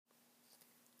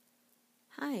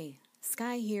Hi,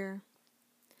 Sky here.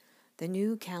 The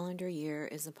new calendar year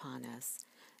is upon us,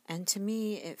 and to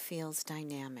me it feels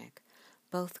dynamic,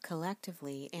 both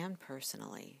collectively and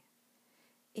personally.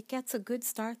 It gets a good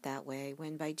start that way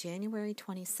when by January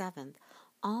 27th,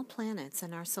 all planets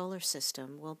in our solar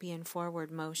system will be in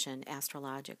forward motion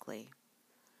astrologically.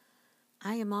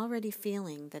 I am already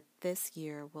feeling that this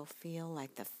year will feel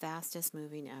like the fastest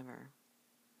moving ever.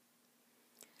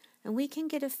 And we can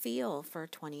get a feel for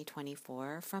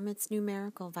 2024 from its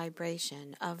numerical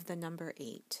vibration of the number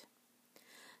 8.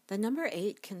 The number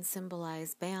 8 can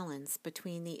symbolize balance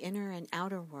between the inner and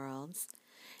outer worlds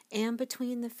and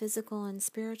between the physical and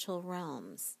spiritual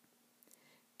realms.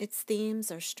 Its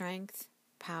themes are strength,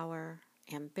 power,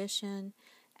 ambition,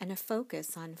 and a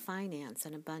focus on finance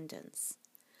and abundance.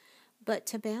 But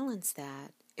to balance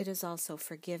that, it is also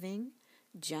forgiving,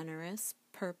 generous,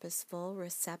 purposeful,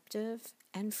 receptive,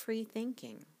 and free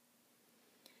thinking.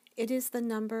 It is the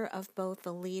number of both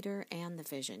the leader and the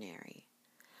visionary.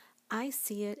 I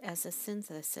see it as a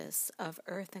synthesis of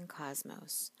earth and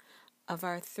cosmos, of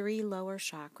our 3 lower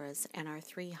chakras and our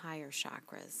 3 higher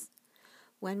chakras.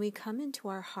 When we come into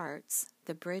our hearts,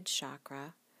 the bridge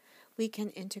chakra, we can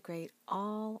integrate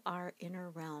all our inner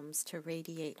realms to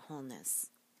radiate wholeness.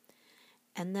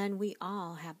 And then we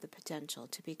all have the potential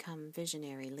to become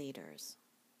visionary leaders.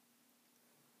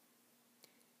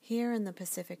 Here in the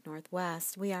Pacific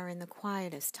Northwest, we are in the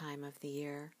quietest time of the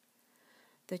year.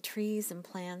 The trees and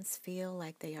plants feel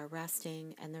like they are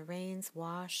resting, and the rains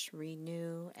wash,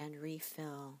 renew, and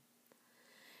refill.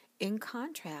 In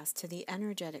contrast to the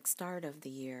energetic start of the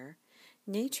year,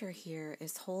 nature here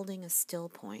is holding a still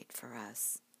point for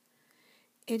us.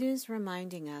 It is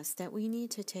reminding us that we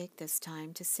need to take this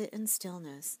time to sit in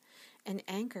stillness and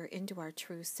anchor into our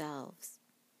true selves.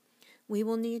 We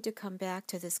will need to come back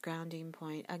to this grounding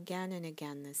point again and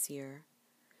again this year.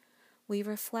 We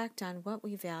reflect on what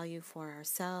we value for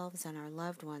ourselves and our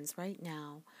loved ones right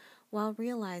now, while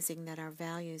realizing that our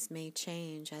values may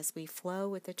change as we flow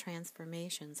with the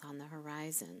transformations on the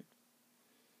horizon.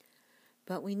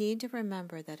 But we need to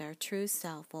remember that our true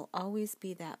self will always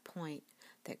be that point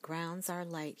that grounds our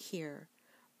light here,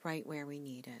 right where we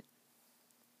need it.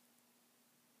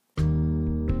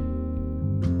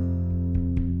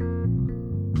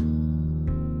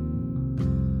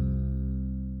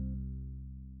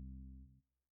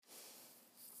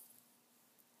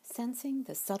 Sensing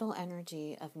the subtle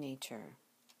energy of nature.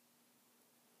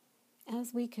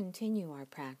 As we continue our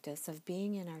practice of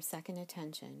being in our second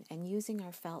attention and using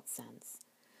our felt sense,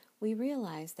 we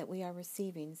realize that we are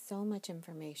receiving so much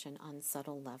information on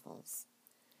subtle levels.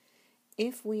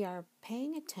 If we are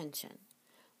paying attention,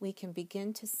 we can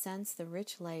begin to sense the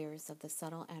rich layers of the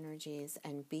subtle energies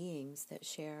and beings that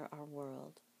share our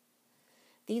world.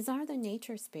 These are the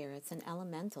nature spirits and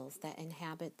elementals that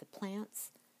inhabit the plants,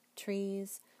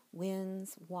 trees,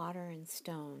 winds, water, and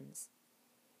stones.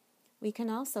 We can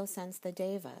also sense the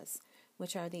Devas,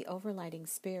 which are the overlighting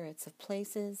spirits of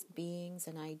places, beings,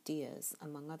 and ideas,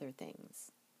 among other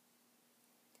things.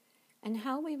 And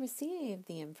how we receive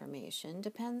the information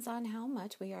depends on how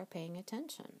much we are paying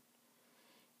attention.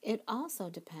 It also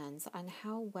depends on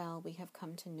how well we have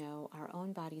come to know our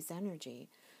own body's energy,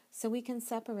 so we can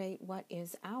separate what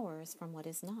is ours from what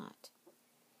is not.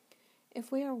 If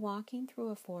we are walking through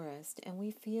a forest and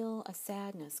we feel a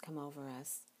sadness come over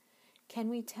us, can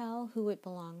we tell who it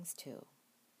belongs to?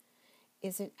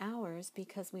 Is it ours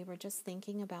because we were just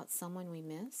thinking about someone we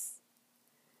miss?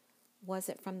 Was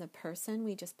it from the person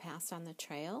we just passed on the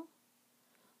trail?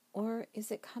 Or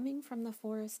is it coming from the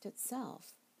forest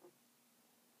itself?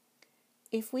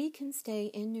 If we can stay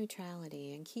in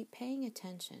neutrality and keep paying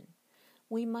attention,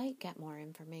 we might get more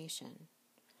information.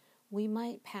 We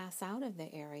might pass out of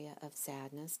the area of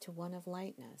sadness to one of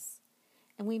lightness,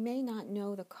 and we may not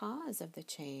know the cause of the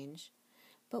change,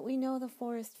 but we know the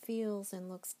forest feels and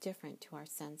looks different to our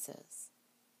senses.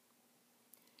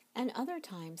 And other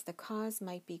times the cause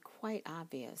might be quite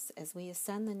obvious as we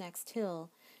ascend the next hill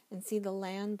and see the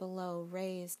land below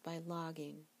raised by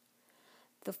logging.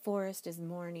 The forest is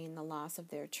mourning the loss of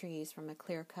their trees from a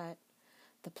clear cut,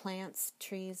 the plants,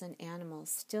 trees, and animals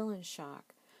still in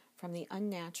shock from the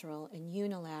unnatural and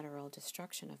unilateral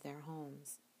destruction of their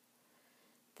homes.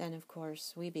 Then, of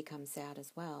course, we become sad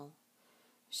as well,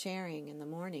 sharing in the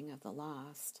mourning of the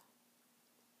lost.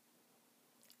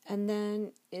 And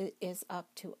then it is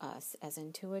up to us as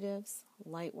intuitives,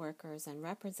 light workers, and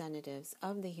representatives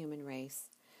of the human race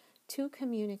to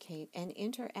communicate and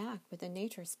interact with the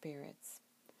nature spirits.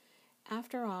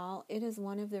 After all, it is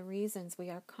one of the reasons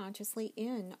we are consciously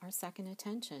in our second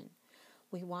attention.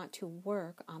 We want to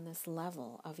work on this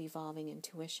level of evolving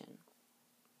intuition.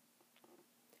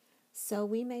 So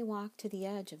we may walk to the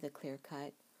edge of the clear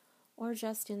cut or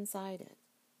just inside it.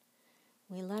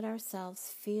 We let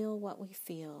ourselves feel what we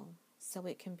feel so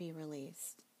it can be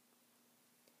released.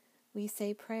 We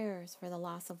say prayers for the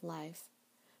loss of life,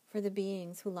 for the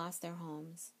beings who lost their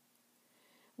homes.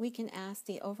 We can ask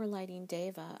the overlighting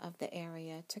Deva of the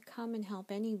area to come and help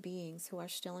any beings who are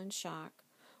still in shock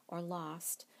or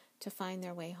lost to find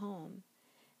their way home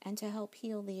and to help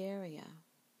heal the area.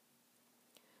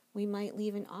 We might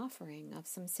leave an offering of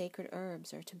some sacred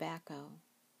herbs or tobacco.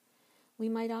 We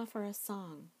might offer a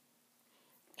song.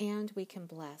 And we can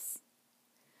bless.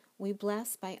 We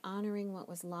bless by honoring what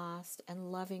was lost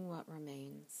and loving what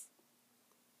remains.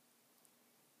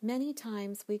 Many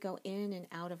times we go in and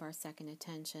out of our second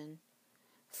attention,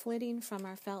 flitting from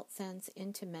our felt sense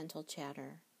into mental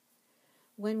chatter.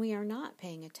 When we are not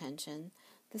paying attention,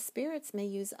 the spirits may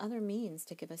use other means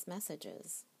to give us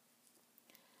messages.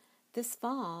 This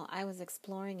fall, I was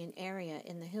exploring an area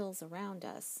in the hills around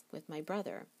us with my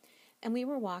brother, and we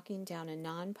were walking down a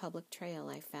non-public trail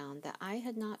I found that I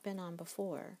had not been on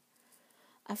before.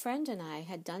 A friend and I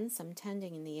had done some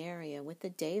tending in the area with the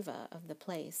Deva of the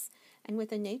place and with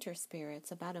the nature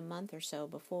spirits about a month or so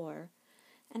before,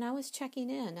 and I was checking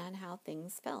in on how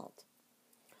things felt.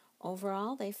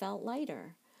 Overall, they felt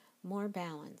lighter, more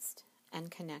balanced,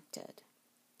 and connected.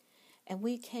 And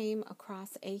we came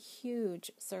across a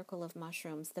huge circle of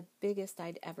mushrooms, the biggest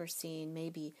I'd ever seen,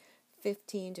 maybe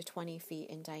 15 to 20 feet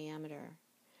in diameter.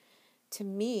 To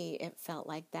me, it felt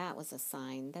like that was a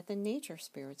sign that the nature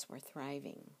spirits were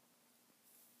thriving.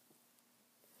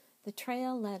 The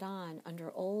trail led on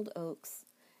under old oaks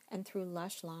and through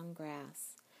lush long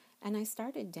grass, and I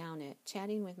started down it,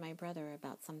 chatting with my brother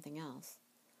about something else.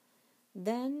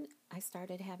 Then I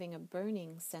started having a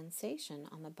burning sensation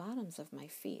on the bottoms of my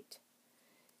feet.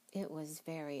 It was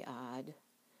very odd.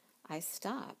 I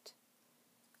stopped.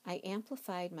 I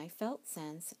amplified my felt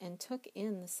sense and took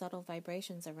in the subtle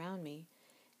vibrations around me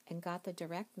and got the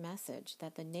direct message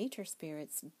that the nature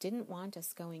spirits didn't want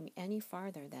us going any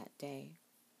farther that day.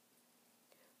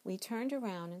 We turned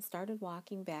around and started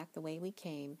walking back the way we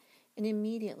came, and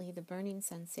immediately the burning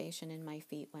sensation in my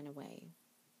feet went away.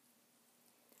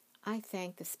 I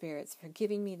thanked the spirits for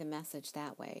giving me the message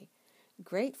that way,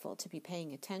 grateful to be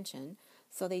paying attention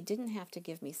so they didn't have to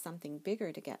give me something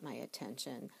bigger to get my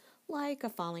attention, like a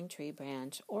falling tree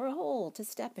branch or a hole to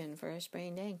step in for a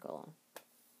sprained ankle.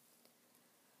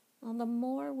 Well, the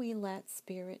more we let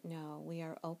Spirit know we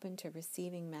are open to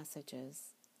receiving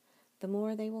messages, the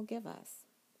more they will give us.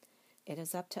 It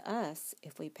is up to us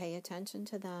if we pay attention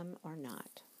to them or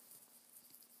not.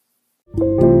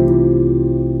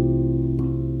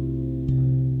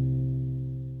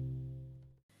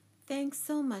 Thanks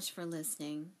so much for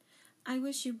listening. I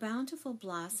wish you bountiful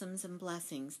blossoms and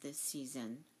blessings this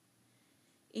season.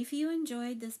 If you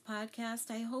enjoyed this podcast,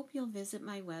 I hope you'll visit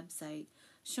my website,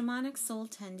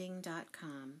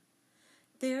 shamanicsoultending.com.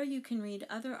 There you can read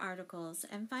other articles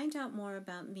and find out more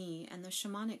about me and the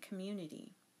shamanic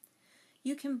community.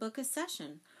 You can book a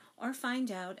session or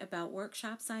find out about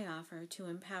workshops I offer to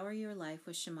empower your life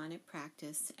with shamanic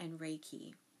practice and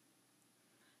Reiki.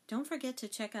 Don't forget to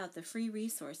check out the free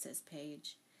resources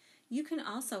page. You can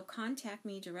also contact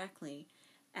me directly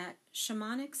at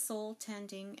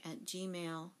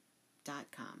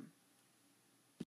shamanicsoultending@gmail.com.